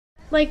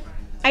Like,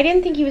 I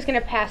didn't think he was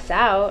gonna pass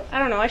out. I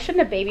don't know, I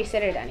shouldn't have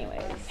babysitted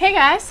anyways. Hey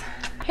guys.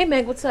 Hey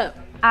Meg, what's up?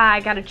 I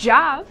got a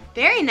job.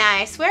 Very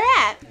nice. Where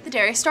at? The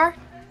dairy store.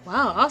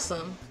 Wow,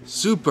 awesome.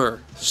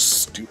 Super.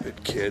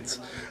 Stupid kids.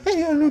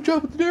 Hey, I got a new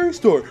job at the dairy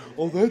store.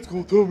 Oh, that's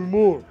cool. Tell me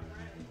more.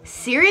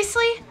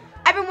 Seriously?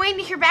 I've been waiting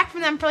to hear back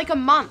from them for like a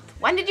month.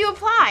 When did you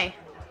apply?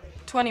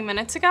 20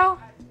 minutes ago.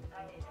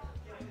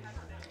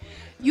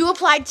 You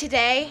applied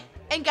today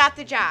and got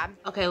the job.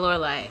 Okay,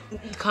 Lorelai,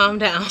 calm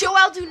down.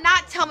 Joelle, do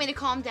not tell me to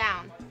calm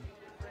down.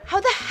 How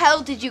the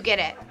hell did you get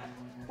it?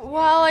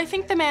 Well, I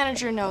think the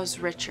manager knows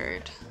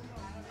Richard.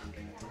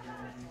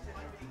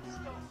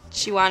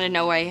 She wanted to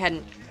know why he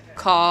hadn't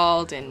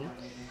called and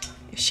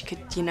if she could,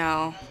 you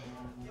know,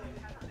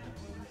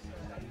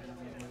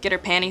 get her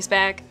panties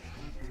back.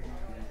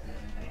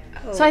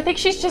 Oh. So I think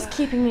she's just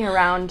keeping me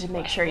around to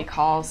make sure he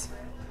calls.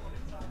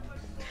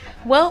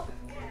 Well,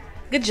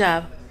 good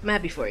job. I'm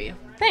happy for you.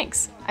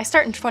 Thanks. I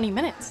start in 20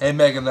 minutes. Hey,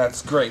 Megan,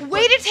 that's great.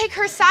 Way to take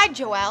her side,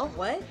 Joelle.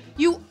 What?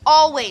 You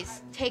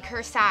always take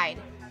her side.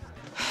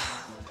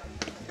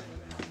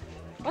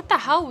 What the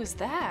hell was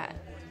that?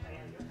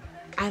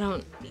 I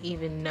don't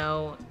even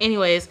know.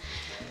 Anyways,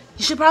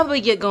 you should probably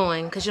get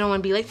going because you don't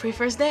want to be late for your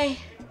first day.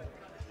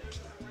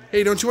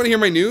 Hey, don't you want to hear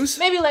my news?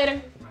 Maybe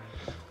later.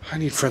 I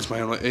need friends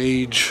my own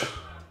age.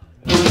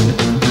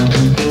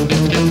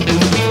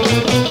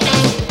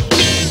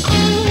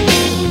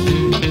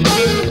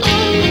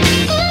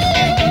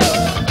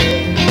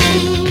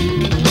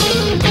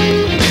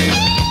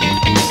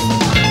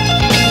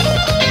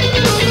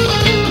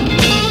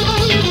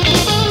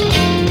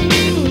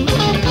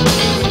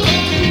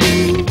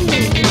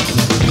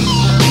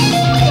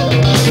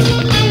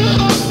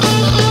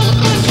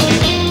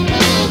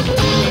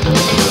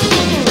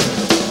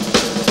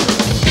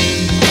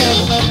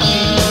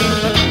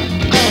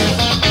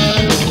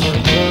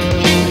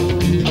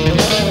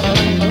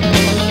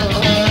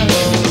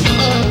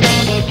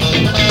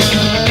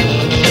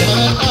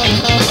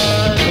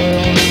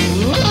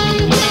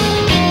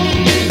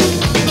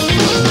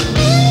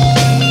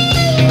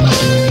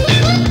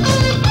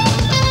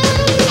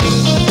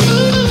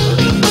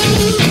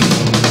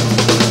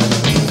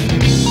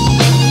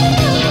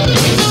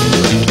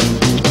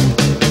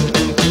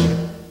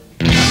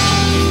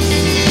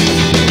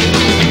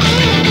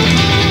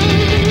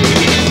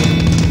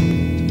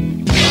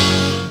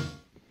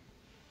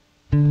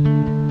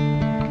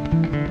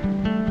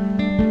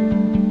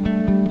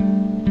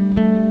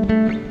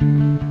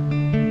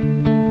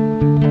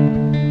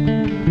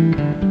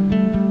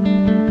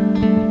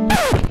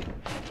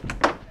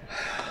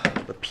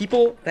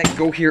 People that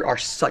go here are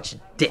such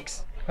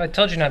dicks. I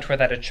told you not to wear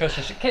that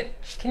atrocious shit.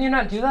 Can you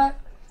not do that?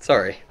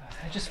 Sorry.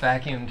 I just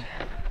vacuumed.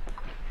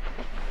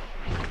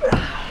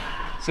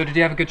 So did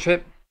you have a good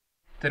trip?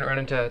 Didn't run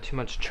into too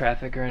much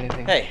traffic or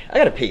anything? Hey, I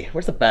gotta pee.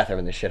 Where's the bathroom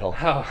in this shithole?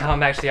 Oh,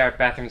 actually our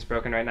bathroom's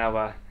broken right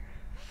now.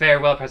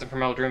 Farewell present from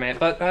my old roommate.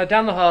 But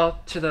down the hall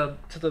to the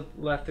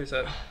left there's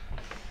a...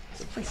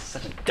 This place is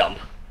such a dump.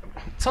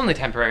 It's only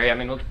temporary. I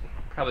mean, we'll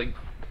probably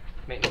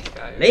maintenance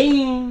guy.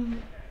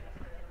 Lame.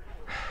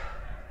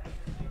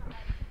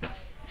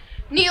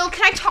 Neil,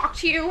 can I talk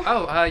to you?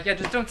 Oh, yeah,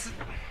 just don't...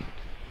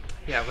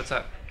 Yeah, what's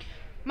up?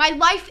 My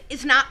life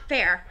is not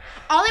fair.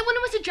 All I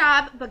wanted was a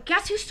job, but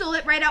guess who stole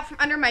it right out from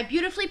under my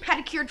beautifully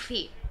pedicured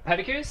feet?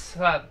 Pedicures?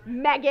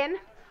 Megan.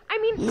 I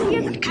mean, he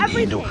has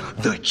everything.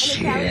 The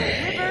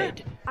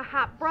kid. A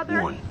hot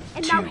brother,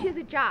 and now he has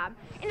a job.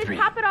 And to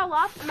top it all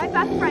off, my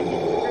best friend is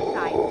on her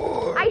side.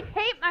 I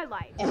hate my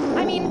life.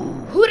 I mean,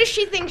 who does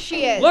she think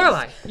she is?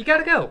 Lorelai, you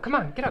gotta go. Come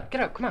on, get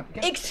up, come on.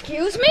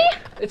 Excuse me?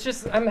 It's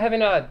just, I'm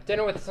having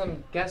dinner with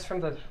some guests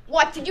from the...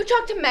 What, did you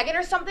talk to Megan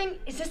or something?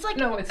 Is this like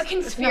No, a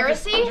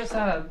conspiracy? It's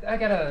not, I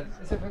gotta...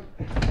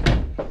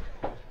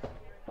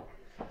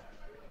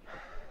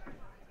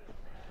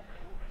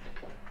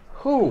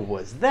 Who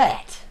was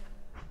that?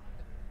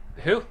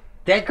 Who?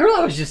 That girl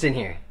that was just in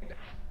here.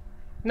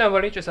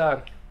 Nobody, just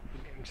a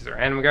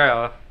random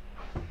girl.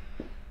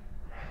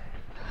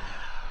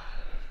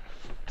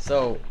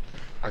 So,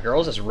 are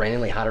girls just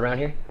randomly hot around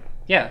here?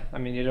 Yeah, I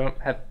mean, you don't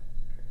have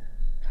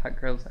hot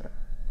girls in it.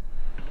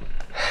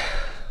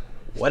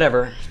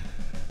 Whatever.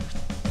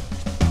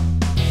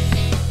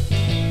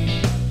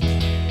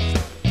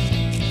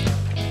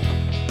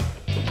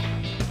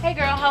 Hey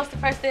girl, how's the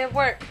first day of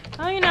work?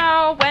 Oh, you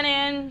know, went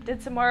in,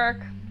 did some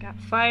work, got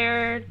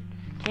fired,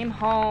 came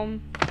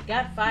home.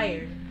 Got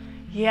fired.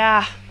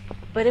 Yeah.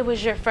 But it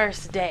was your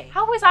first day.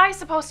 How was I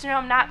supposed to know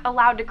I'm not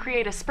allowed to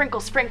create a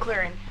sprinkler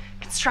and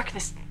construct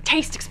this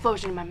taste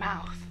explosion in my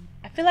mouth?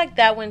 I feel like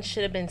that one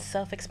should have been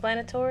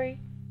self-explanatory.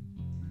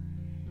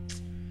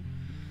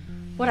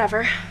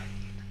 Whatever.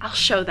 I'll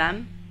show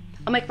them.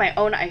 I'll make my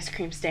own ice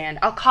cream stand.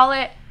 I'll call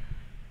it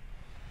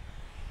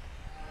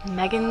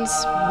Megan's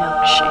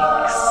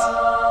Milkshakes.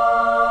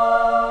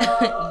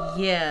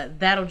 Yeah,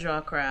 that'll draw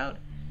a crowd.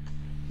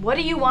 What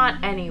do you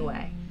want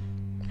anyway?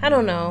 I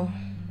don't know.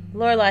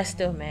 Lorelai's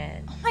still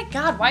mad. Oh my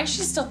god, why is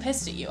she still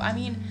pissed at you? I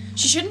mean,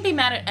 she shouldn't be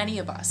mad at any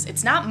of us.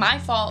 It's not my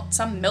fault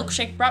some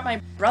milkshake brought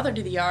my brother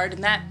to the yard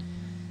and that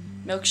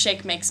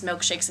Milkshake makes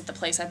milkshakes at the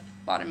place I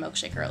bought a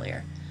milkshake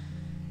earlier.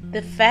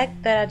 The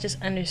fact that I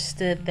just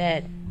understood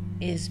that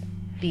is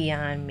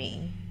beyond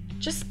me.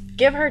 Just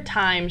give her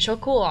time. She'll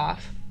cool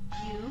off.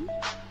 You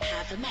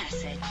have a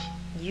message.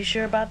 You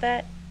sure about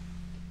that?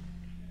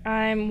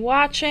 I'm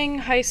watching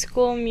High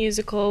School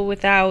Musical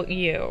without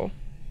you.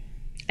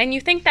 And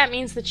you think that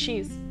means that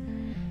she's...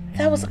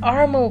 That was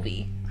our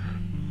movie.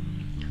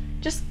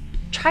 Just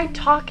try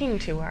talking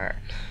to her.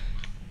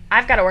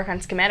 I've got to work on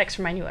schematics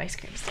for my new ice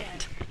cream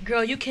stand.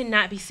 Girl, you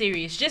cannot be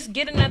serious. Just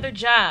get another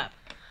job.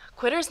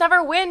 Quitters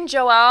never win,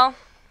 Joelle.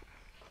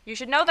 You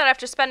should know that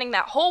after spending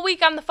that whole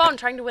week on the phone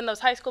trying to win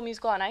those High School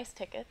Musical on Ice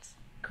tickets.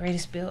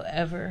 Greatest bill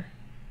ever.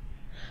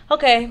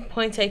 Okay,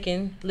 point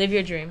taken. Live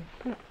your dream.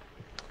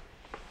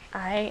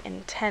 I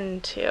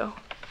intend to.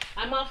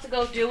 I'm off to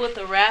go deal with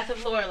the wrath of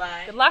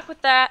Lorelai. Good luck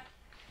with that.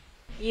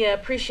 Yeah,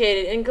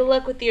 appreciate it. And good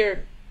luck with your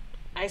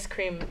ice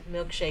cream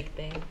milkshake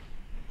thing.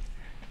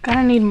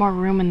 Gonna need more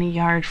room in the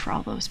yard for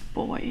all those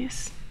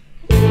boys.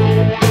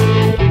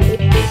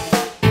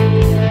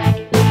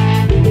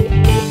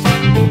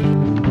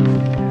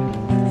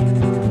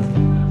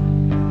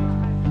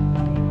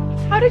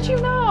 How did you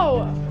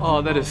know?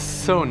 Oh, that is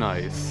so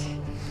nice.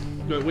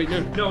 No, wait,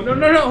 no.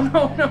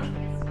 No.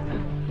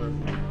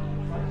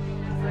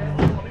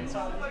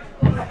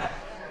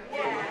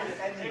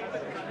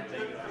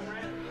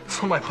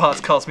 So my boss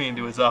calls me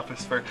into his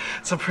office for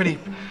some pretty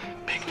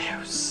big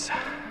news.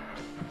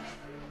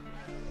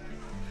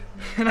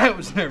 And I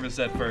was nervous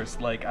at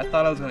first, like I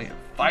thought I was gonna get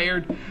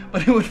fired,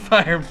 but he would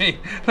fire me.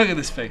 Look at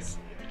this face.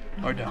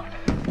 Or don't.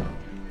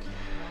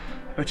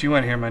 But you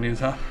want to hear my news,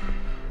 huh?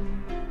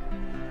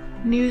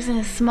 News in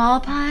a small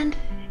pond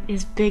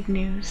is big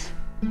news.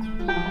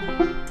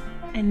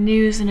 And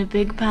news in a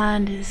big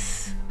pond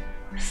is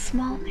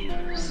small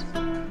news.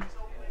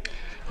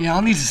 Yeah,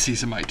 I'll need to see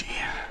some ID.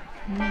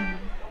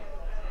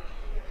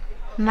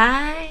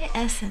 My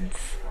essence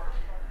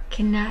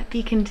cannot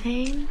be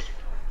contained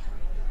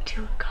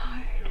to a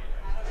card.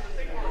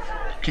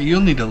 Okay,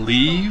 you'll need to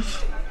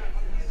leave.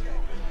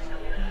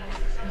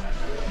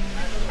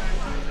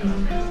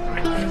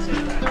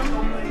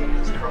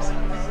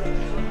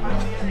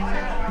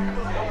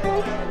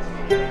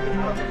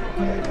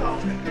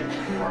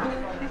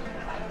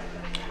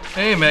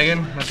 Hey,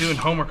 Megan. Not doing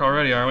homework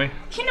already, are we?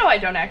 You know I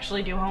don't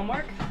actually do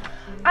homework.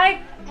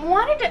 I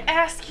wanted to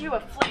ask you a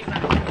favor.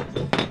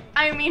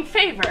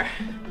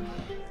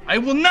 I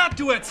will not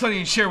duet Sonny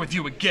and share with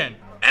you again.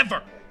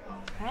 Ever.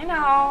 I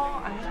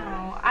know.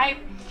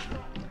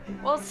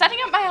 Well, setting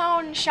up my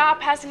own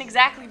shop hasn't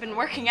exactly been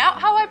working out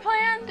how I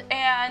planned,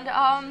 and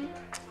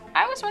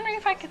I was wondering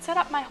if I could set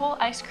up my whole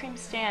ice cream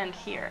stand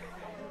here.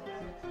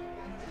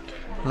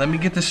 Let me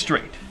get this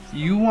straight.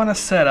 You want to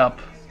set up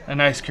an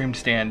ice cream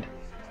stand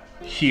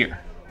here,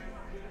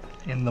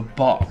 in the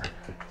bar.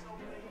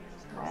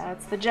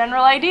 That's the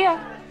general idea.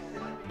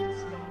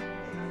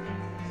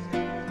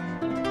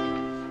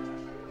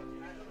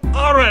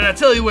 All right, I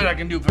tell you what I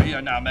can do for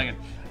you now, Megan.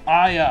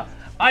 I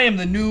am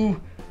the new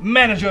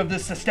manager of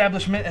this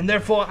establishment, and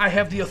therefore I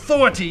have the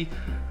authority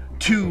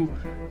to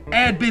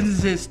add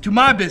businesses to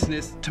my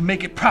business to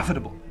make it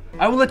profitable.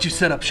 I will let you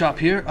set up shop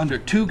here under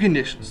 2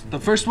 conditions. The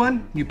first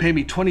one, you pay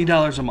me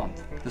 $20 a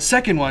month. The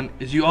second one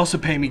is you also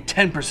pay me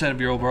 10%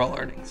 of your overall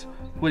earnings.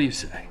 What do you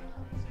say?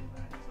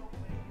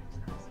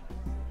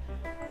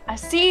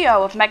 As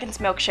CEO of Megan's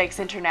Milkshakes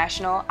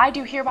International, I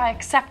do hereby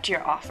accept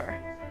your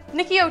offer.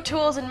 Nikki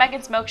O'Toole's and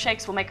Megan's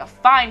Milkshakes will make a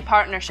fine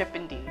partnership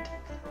indeed.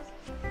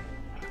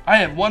 I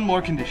have one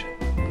more condition.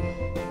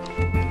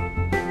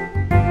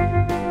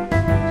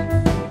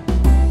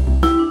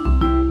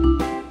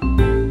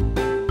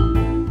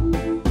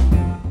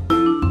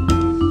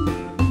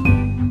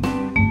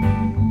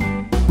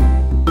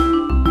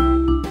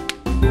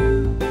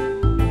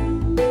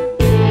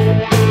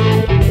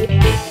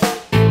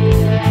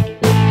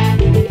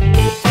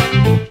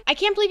 I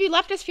can't believe you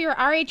left us for your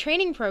RA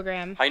training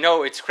program. I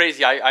know, it's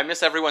crazy. I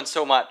miss everyone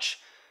so much.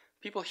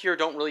 People here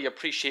don't really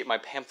appreciate my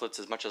pamphlets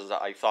as much as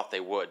I thought they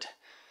would.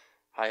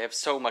 I have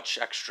so much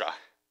extra.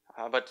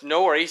 But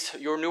no worries,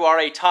 your new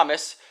RA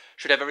Thomas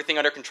should have everything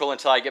under control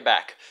until I get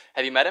back.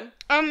 Have you met him?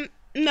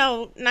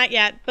 No, not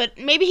yet, but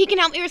maybe he can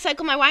help me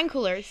recycle my wine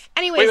coolers.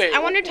 Anyways, Wait, I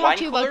wanted to talk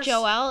to you about coolers?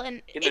 Joelle,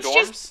 and In the it's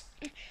dorms? just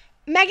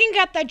Megan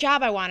got that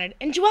job I wanted,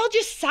 and Joelle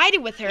just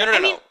sided with her.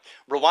 No.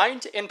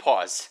 Rewind and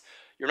pause.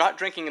 You're not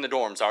drinking in the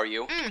dorms, are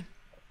you?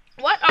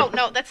 What? Oh,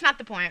 no, that's not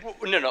the point.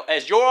 No.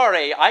 As your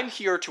RA, I'm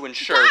here to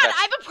ensure God, that...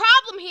 I have a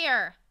problem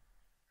here.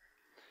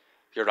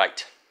 You're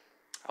right.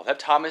 I'll have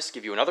Thomas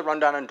give you another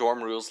rundown on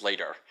dorm rules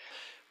later.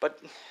 But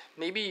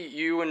maybe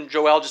you and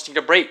Joelle just need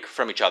a break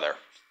from each other.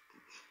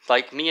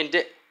 Like me and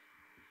Dave.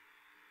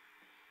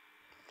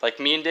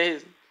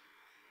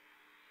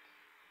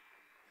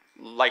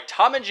 Like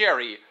Tom and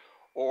Jerry,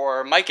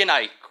 or Mike and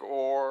Ike,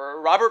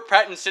 or Robert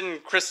Pattinson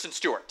and Kristen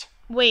Stewart.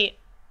 Wait,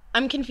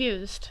 I'm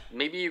confused.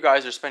 Maybe you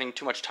guys are spending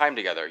too much time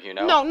together, you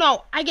know?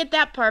 No, I get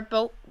that part,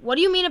 but what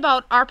do you mean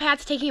about our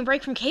Pats taking a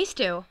break from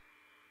K-Stew?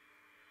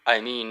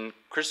 I mean,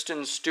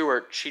 Kristen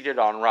Stewart cheated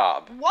on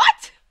Rob.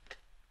 What?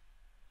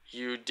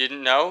 You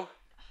didn't know?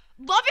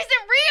 Love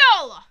isn't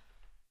real!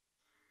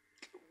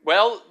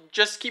 Well,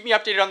 just keep me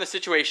updated on the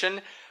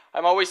situation.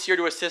 I'm always here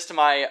to assist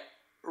my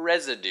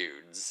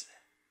residues.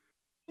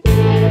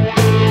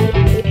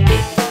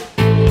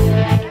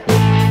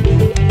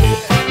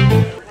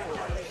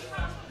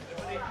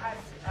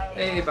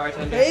 Hey,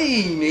 bartender.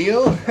 Hey,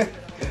 Neil.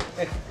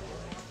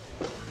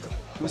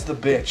 Who's the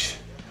bitch?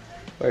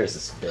 Where is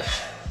this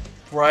bitch?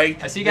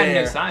 Right I see you got a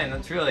there. new sign.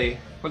 That's really...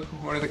 What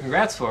are the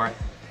congrats for?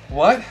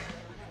 What?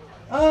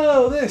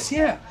 Oh, this,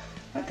 yeah.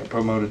 I got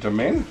promoted to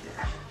manager.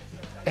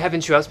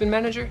 Haven't you always been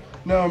manager?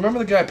 No, remember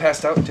the guy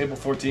passed out at table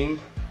 14?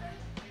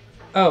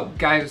 Oh,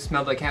 guy who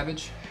smelled like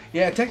cabbage?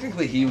 Yeah,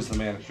 technically he was the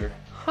manager.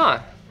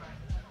 Huh.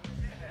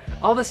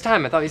 All this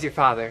time, I thought he was your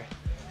father.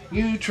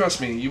 You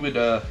trust me, you would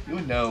know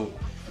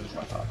if it was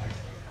my father.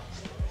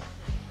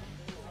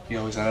 He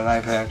always had an eye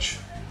patch.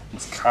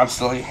 He's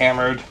constantly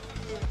hammered.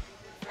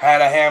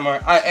 Had a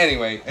hammer.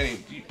 Anyway,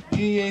 do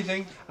you need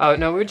anything? Oh,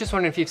 no, we were just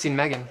wondering if you've seen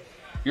Megan.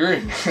 You're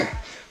in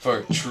for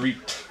a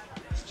treat.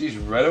 She's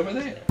right over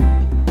there.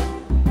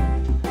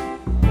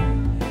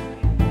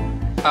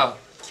 Oh.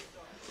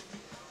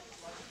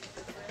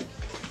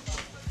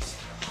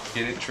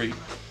 Get it, treat.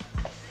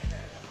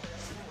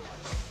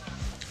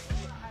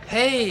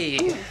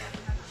 Hey!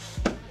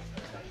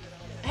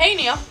 Hey,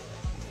 Neil.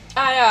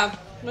 I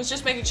was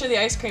just making sure the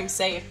ice cream's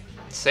safe.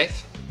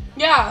 Safe?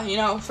 Yeah, you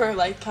know, for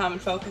like common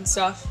folk and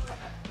stuff.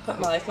 Put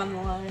my life on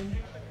the line.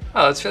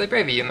 Oh, that's really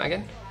brave of you,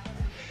 Megan.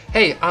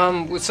 Hey,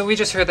 so we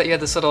just heard that you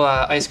had this little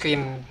ice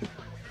cream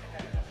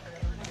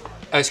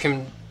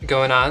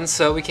going on,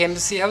 so we came to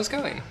see how it's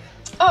going.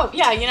 Oh,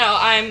 yeah, you know,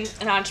 I'm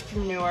an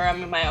entrepreneur.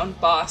 I'm my own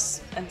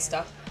boss and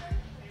stuff.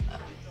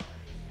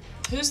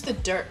 Who's the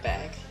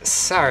dirtbag?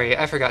 Sorry,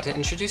 I forgot to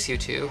introduce you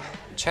to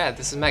Chad.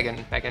 This is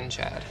Megan. Megan,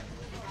 Chad.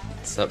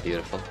 It's so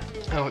beautiful.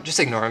 Oh,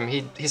 just ignore him.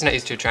 He's not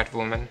used to attractive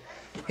women.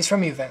 He's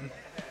from U of M.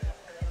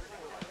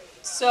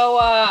 So,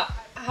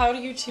 how do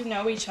you two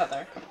know each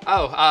other?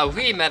 Oh,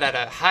 we met at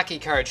a hockey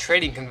card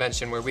trading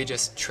convention where we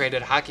just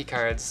traded hockey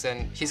cards,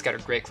 and he's got a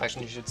great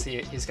collection. You should see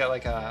it. He's got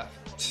like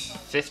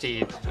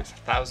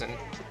 50,000.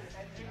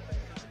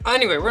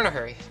 Anyway, we're in a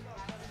hurry.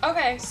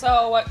 Okay,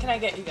 so what can I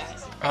get you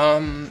guys?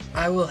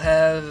 I will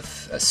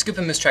have a scoop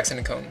of Miss Tracks and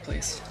a cone,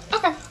 please.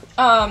 Okay.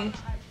 And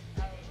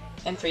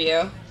for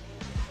you?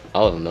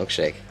 I'll have a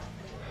milkshake.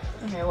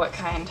 Okay, what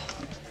kind?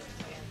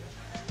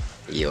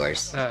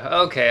 Yours.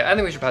 Okay, I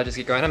think we should probably just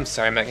get going. I'm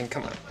sorry, Megan.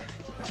 Come on.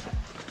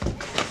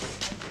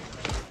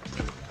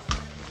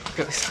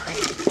 Really sorry.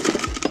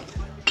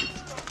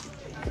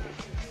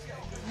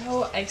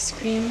 No ice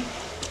cream.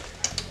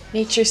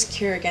 Nature's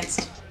cure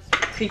against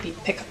creepy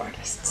pickup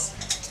artists.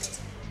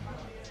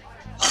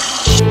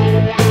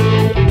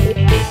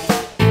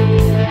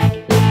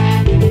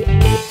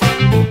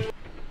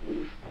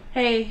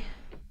 Hey.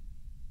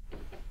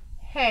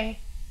 Hey.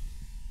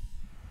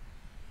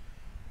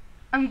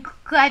 I'm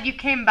glad you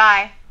came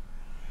by.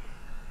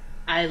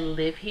 I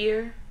live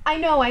here. I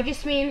know, I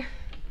just mean,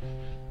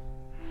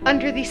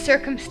 under these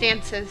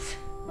circumstances.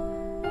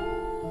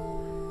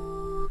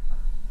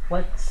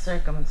 What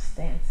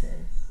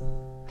circumstances?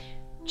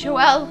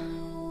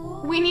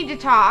 Joe'l, we need to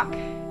talk.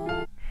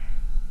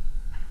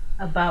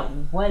 About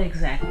what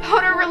exactly?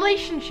 About our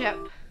relationship.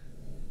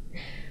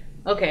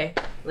 Okay,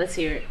 let's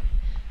hear it.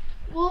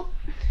 Well,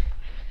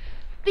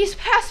 these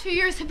past few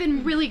years have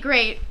been really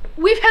great.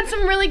 We've had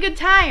some really good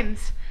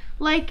times.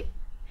 Like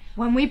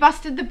when we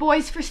busted the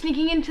boys for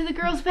sneaking into the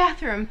girls'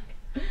 bathroom.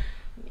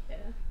 Yeah.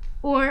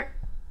 Or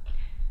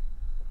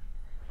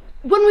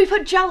when we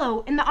put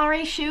Jell-O in the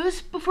RA's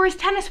shoes before his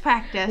tennis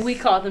practice. We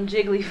call them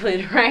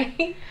Jigglyfoot,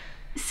 right?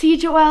 See,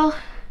 Joe'l,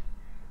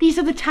 these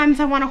are the times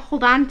I want to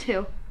hold on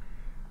to.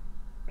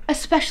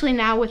 Especially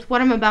now with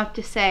what I'm about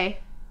to say.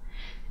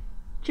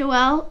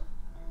 Joe'l,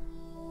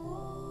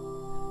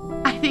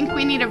 I think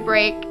we need a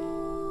break.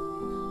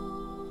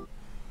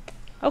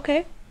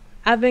 Okay.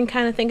 I've been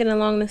kind of thinking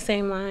along the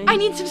same line. I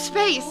need some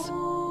space.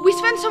 We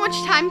spend so much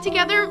time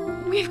together,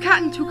 we've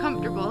gotten too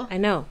comfortable. I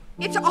know.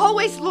 It's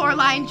always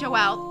Lorelai and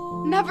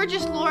Joe'l, never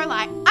just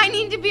Lorelai. I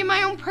need to be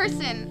my own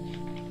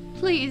person.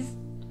 Please,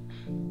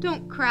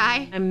 don't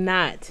cry. I'm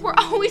not. We're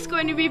always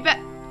going to be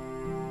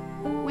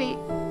Wait.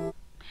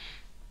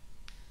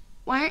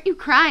 Why aren't you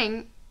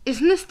crying?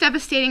 Isn't this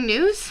devastating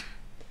news?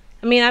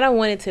 I mean, I don't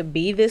want it to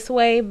be this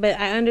way, but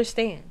I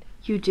understand.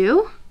 You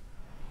do?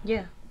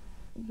 Yeah.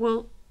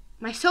 Well,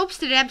 my soaps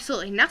did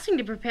absolutely nothing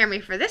to prepare me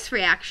for this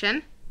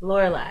reaction.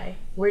 Lorelai,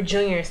 we're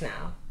juniors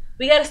now.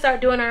 We gotta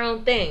start doing our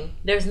own thing.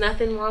 There's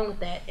nothing wrong with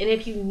that. And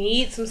if you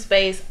need some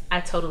space,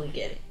 I totally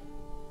get it.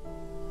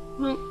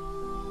 Well,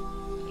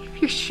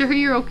 if you're sure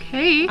you're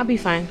okay. I'll be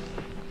fine.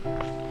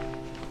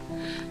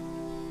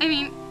 I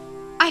mean,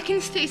 I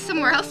can stay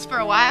somewhere else for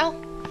a while.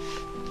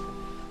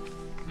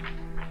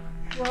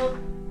 Well,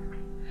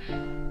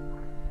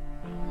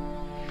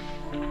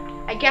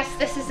 I guess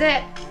this is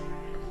it.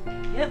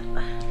 Yep.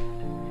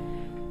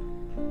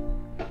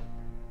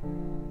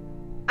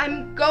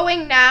 I'm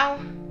going now.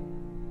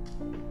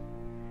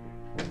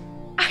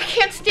 I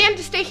can't stand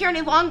to stay here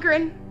any longer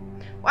and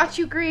watch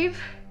you grieve.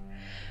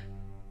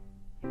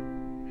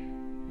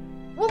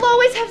 We'll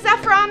always have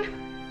Zephron.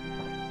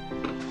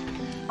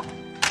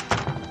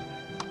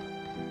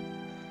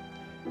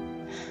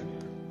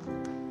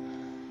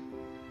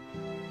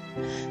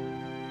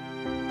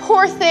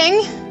 Poor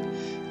thing.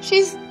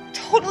 She's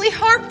totally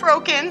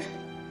heartbroken.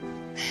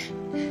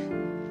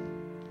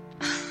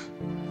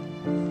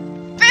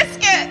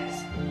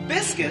 Biscuits!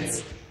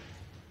 Biscuits?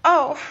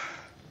 Oh.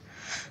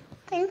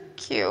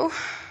 Thank you.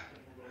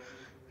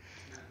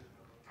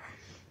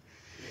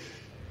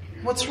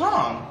 What's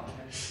wrong?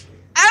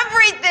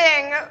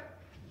 Everything!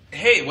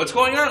 Hey, what's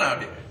going on out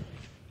here?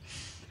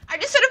 I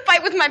just had a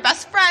fight with my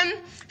best friend.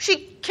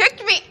 She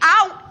kicked me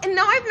out, and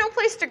now I have no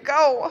place to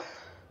go.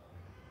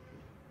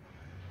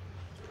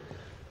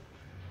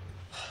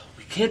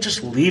 We can't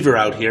just leave her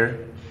out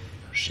here.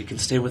 She can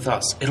stay with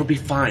us. It'll be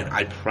fine,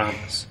 I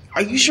promise.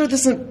 Are you sure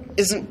this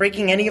isn't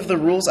breaking any of the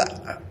rules?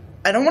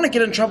 I don't want to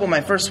get in trouble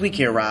my first week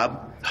here,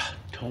 Rob.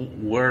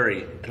 Don't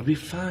worry. It'll be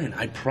fine,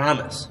 I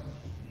promise.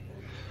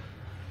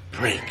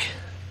 Break.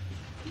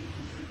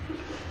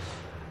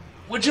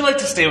 Would you like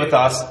to stay with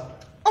us?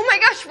 Oh my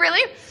gosh,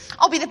 really?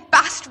 I'll be the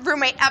best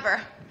roommate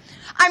ever.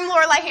 I'm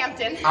Lorelai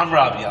Hampton. I'm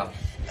Rob Young.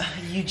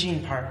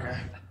 Eugene Parker.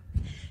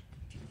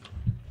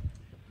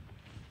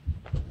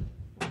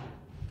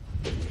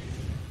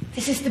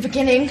 This is the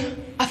beginning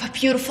of a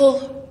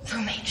beautiful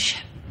roommateship.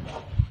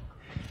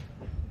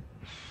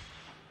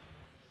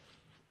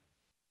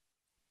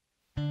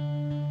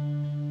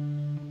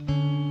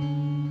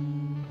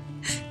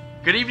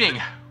 Good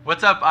evening.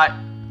 What's up?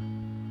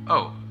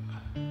 Oh.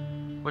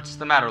 What's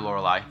the matter,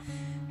 Lorelai?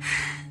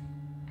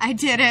 I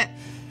did it.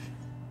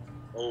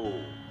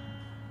 Oh.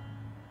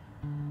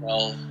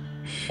 Well,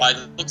 by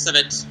the looks of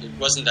it, it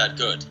wasn't that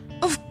good.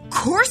 Of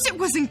course it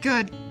wasn't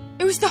good.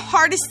 It was the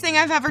hardest thing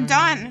I've ever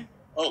done.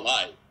 Oh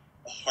my.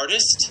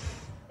 Hardest?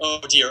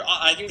 Oh dear,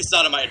 I think this is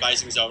out of my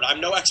advising zone.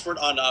 I'm no expert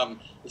on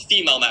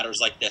female matters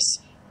like this.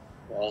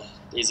 Well,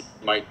 Daisy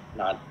might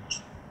not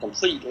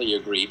completely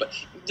agree, but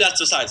that's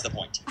besides the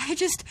point.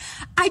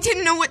 I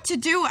didn't know what to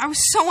do. I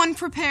was so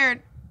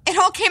unprepared. It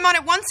all came out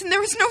at once and there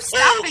was no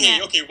stopping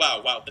it. Okay,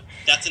 wow,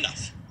 that's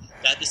enough.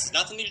 This is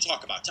nothing to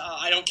talk about.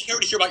 I don't care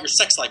to hear about your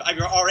sex life. I'm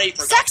your RA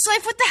for... Sex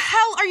life? What the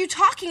hell are you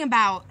talking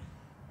about?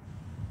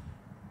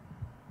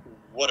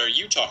 What are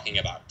you talking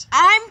about?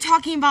 I'm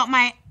talking about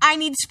my I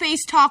need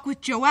space talk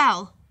with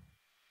Joe'l.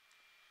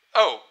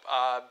 Oh,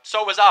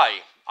 so was I.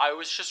 I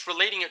was just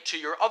relating it to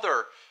your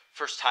other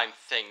first-time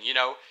thing, you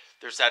know?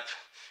 There's that,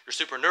 you're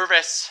super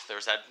nervous,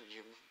 there's that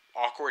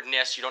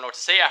awkwardness, you don't know what to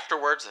say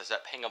afterwards, there's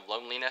that pang of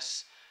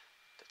loneliness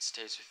that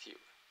stays with you.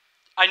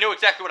 I know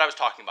exactly what I was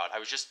talking about. I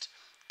was just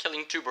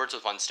killing two birds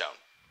with one stone.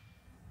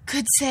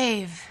 Good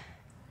save.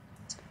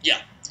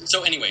 Yeah,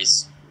 so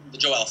anyways, the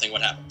Joe'l thing,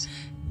 what happened?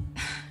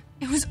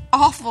 It was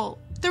awful.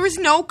 There was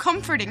no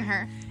comforting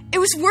her. It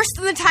was worse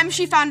than the time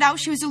she found out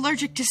she was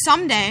allergic to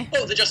Someday.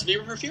 Oh, the Justin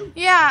Bieber perfume?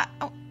 Yeah.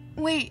 Oh,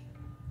 wait.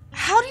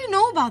 How do you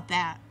know about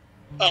that?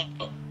 Oh,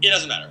 it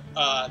doesn't matter.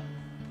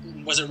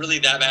 Was it really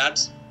that bad?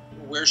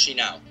 Where's she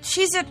now?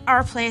 She's at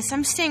our place.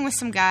 I'm staying with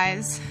some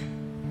guys.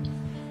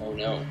 Oh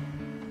no.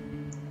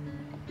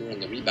 You're in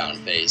the rebound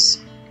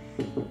phase.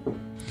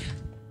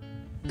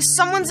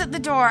 Someone's at the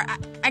door.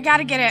 I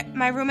gotta get it.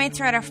 My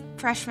roommates are at a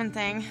freshman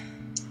thing.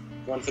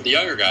 One for the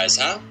younger guys,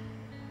 huh?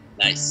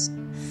 Nice.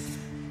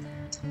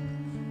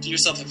 Do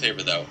yourself a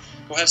favor, though.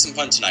 Go have some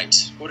fun tonight.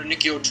 Go to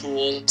Nicky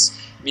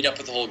O'Toole's, meet up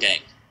with the whole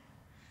gang.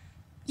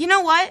 You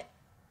know what?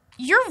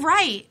 You're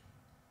right.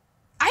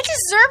 I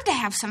deserve to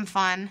have some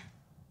fun.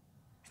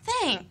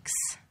 Thanks.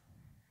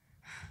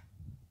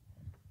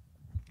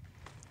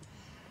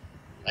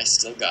 I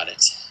still got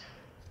it.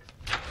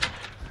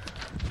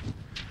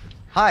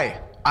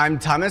 Hi, I'm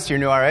Thomas, your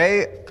new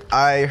RA.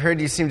 I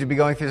heard you seem to be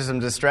going through some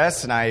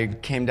distress, and I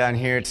came down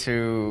here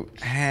to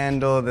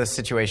handle the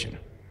situation.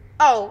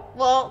 Oh,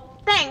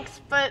 well,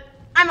 thanks, but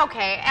I'm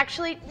okay.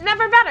 Actually,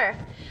 never better.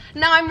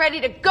 Now I'm ready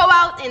to go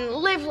out and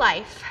live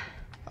life.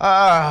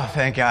 Oh,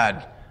 thank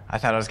God. I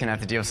thought I was going to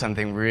have to deal with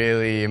something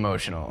really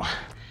emotional.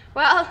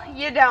 Well,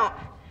 you don't.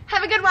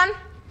 Have a good one.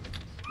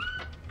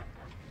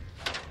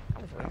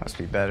 I must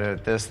be better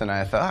at this than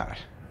I thought.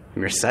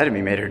 Your side of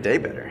me made her day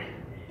better.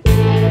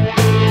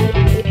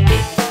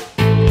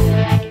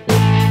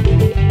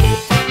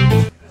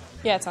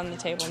 Yeah, it's on the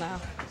table now.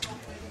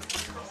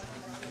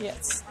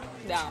 Yes,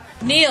 down.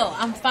 Neil,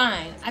 I'm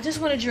fine. I just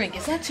want a drink.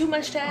 Is that too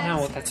much to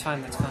ask? No, that's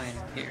fine.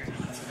 Here.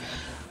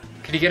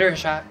 Could you get her a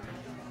shot?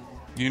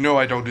 You know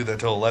I don't do that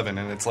till 11,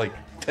 and it's like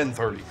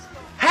 10:30.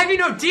 Have you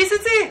no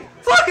decency?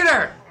 Look at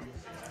her!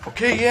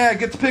 Okay, yeah,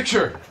 get the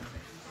picture.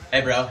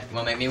 Hey, bro, you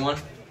wanna make me one?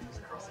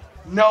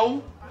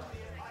 No.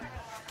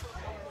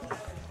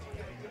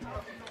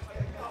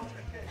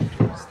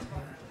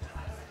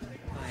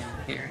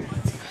 Here.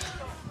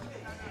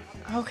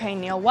 Okay,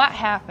 Neil, what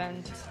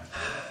happened?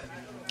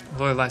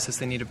 Lorelai says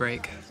they need a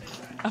break.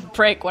 A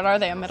break? What are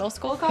they, a middle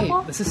school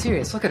couple? Hey, this is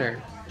serious. Look at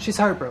her. She's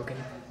heartbroken.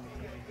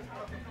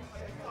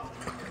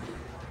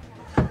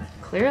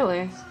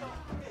 Clearly.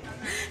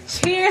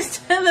 Cheers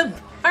to the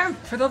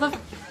For the love...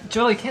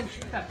 Joel, you can't...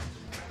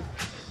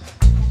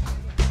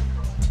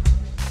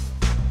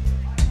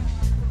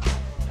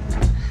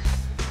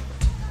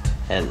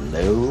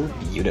 Hello,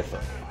 beautiful.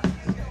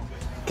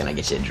 Can I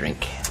get you a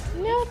drink?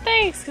 No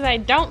thanks, because I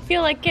don't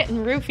feel like getting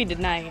roofied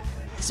tonight.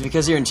 Is it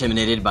because you're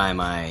intimidated by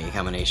my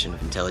combination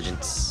of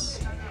intelligence,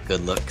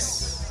 good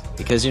looks?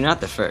 Because you're not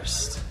the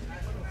first.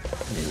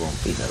 And it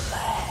won't be the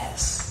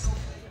last.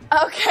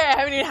 Okay, I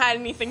haven't even had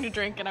anything to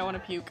drink and I want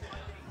to puke.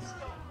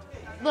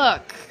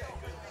 Look,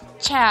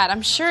 Chad,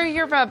 I'm sure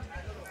you're a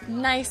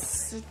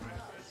nice,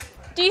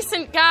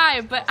 decent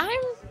guy, but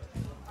I'm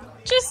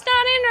just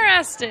not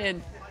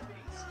interested.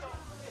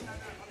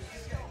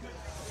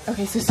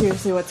 Okay, so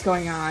seriously, what's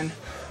going on?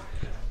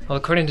 Well,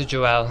 according to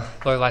Joe'l,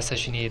 Lorelai says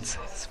she needs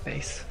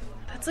space.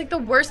 That's like the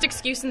worst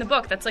excuse in the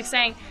book. That's like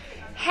saying,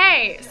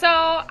 hey, so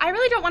I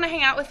really don't want to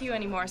hang out with you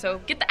anymore,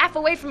 so get the F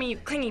away from me, you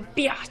clingy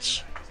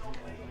biatch.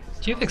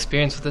 Do you have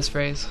experience with this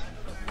phrase?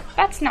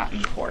 That's not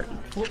important.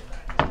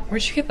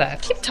 Where'd you get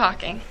that? Keep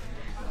talking.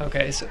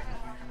 Okay, so...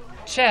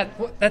 Chad,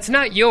 that's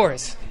not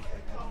yours.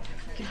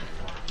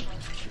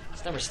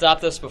 It's never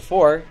stopped us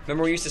before.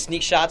 Remember we used to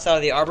sneak shots out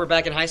of the arbor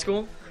back in high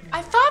school?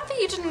 I thought that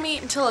you didn't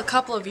meet until a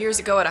couple of years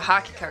ago at a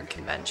hockey card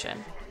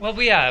convention. Well,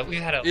 we had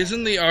a...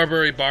 Isn't the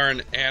Arbor a bar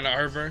in Ann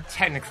Arbor?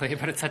 Technically,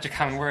 but it's such a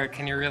common word.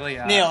 Can you really,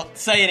 Neil,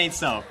 say it ain't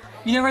so.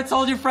 You never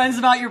told your friends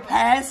about your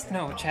past?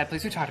 No, Chad,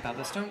 please, we talked about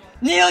this, don't...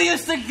 Neil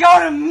used to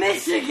go to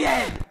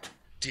Michigan!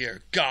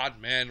 Dear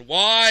God, man,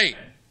 why?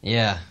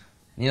 Yeah,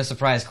 Neil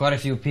surprised quite a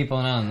few people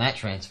on that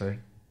transfer.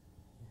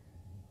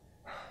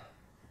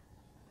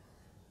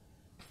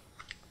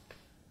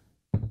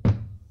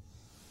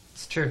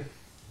 It's true.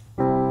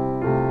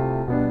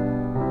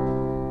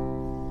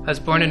 I was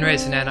born and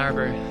raised in Ann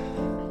Arbor.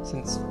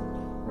 Since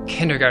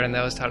kindergarten,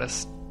 that was taught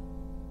us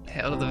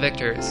Hail to the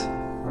Victors.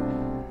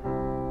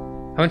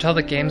 I went to all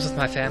the games with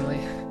my family.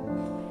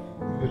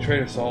 You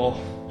betrayed us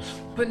all.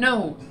 But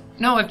no,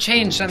 I've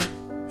changed.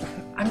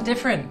 I'm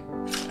different.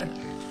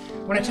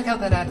 When I took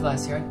out that ad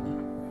last year,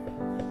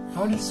 I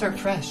wanted to start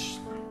fresh.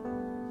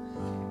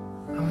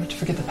 I wanted to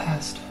forget the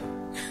past.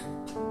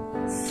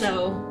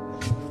 So,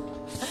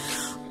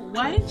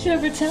 why didn't you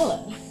ever tell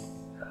us?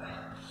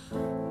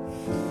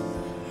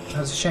 I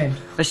was ashamed.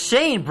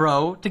 Ashamed,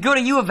 bro? To go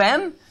to U of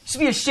M? You should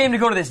be ashamed to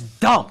go to this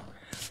dump.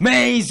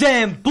 Maize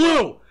and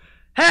blue!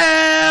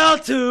 Hail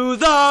to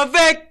the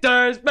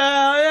victors!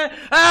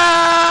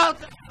 Hail!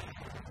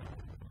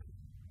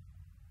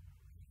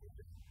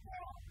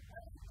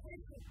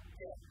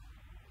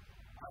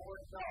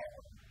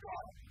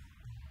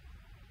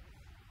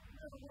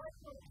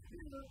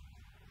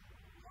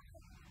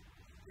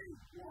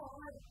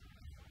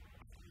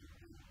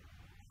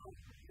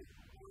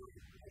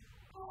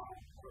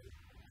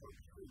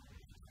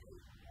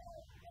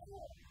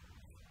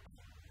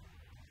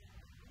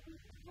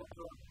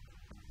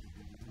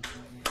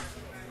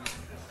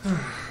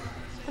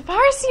 The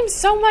bar seems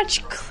so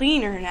much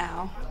cleaner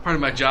now. Part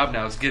of my job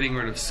now is getting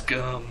rid of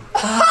scum.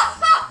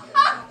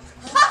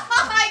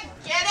 I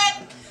get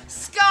it.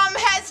 Scum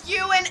has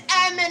U and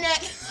M in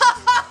it.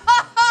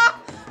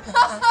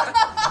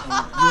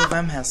 U of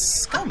M has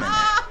scum in it.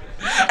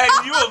 And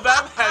U of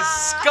M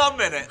has scum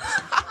in it.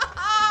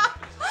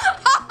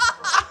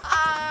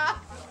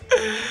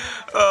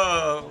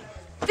 Oh.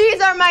 These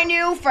are my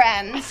new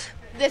friends.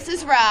 This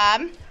is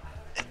Rob.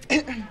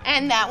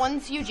 And that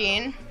one's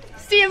Eugene.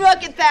 See,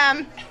 look at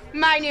them.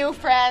 My new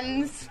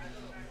friends.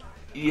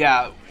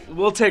 Yeah,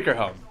 we'll take her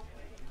home.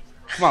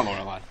 Come on,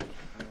 Lorelai.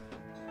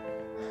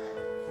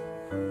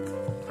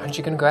 Aren't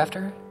you gonna go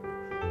after her?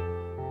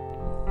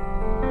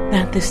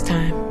 Not this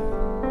time.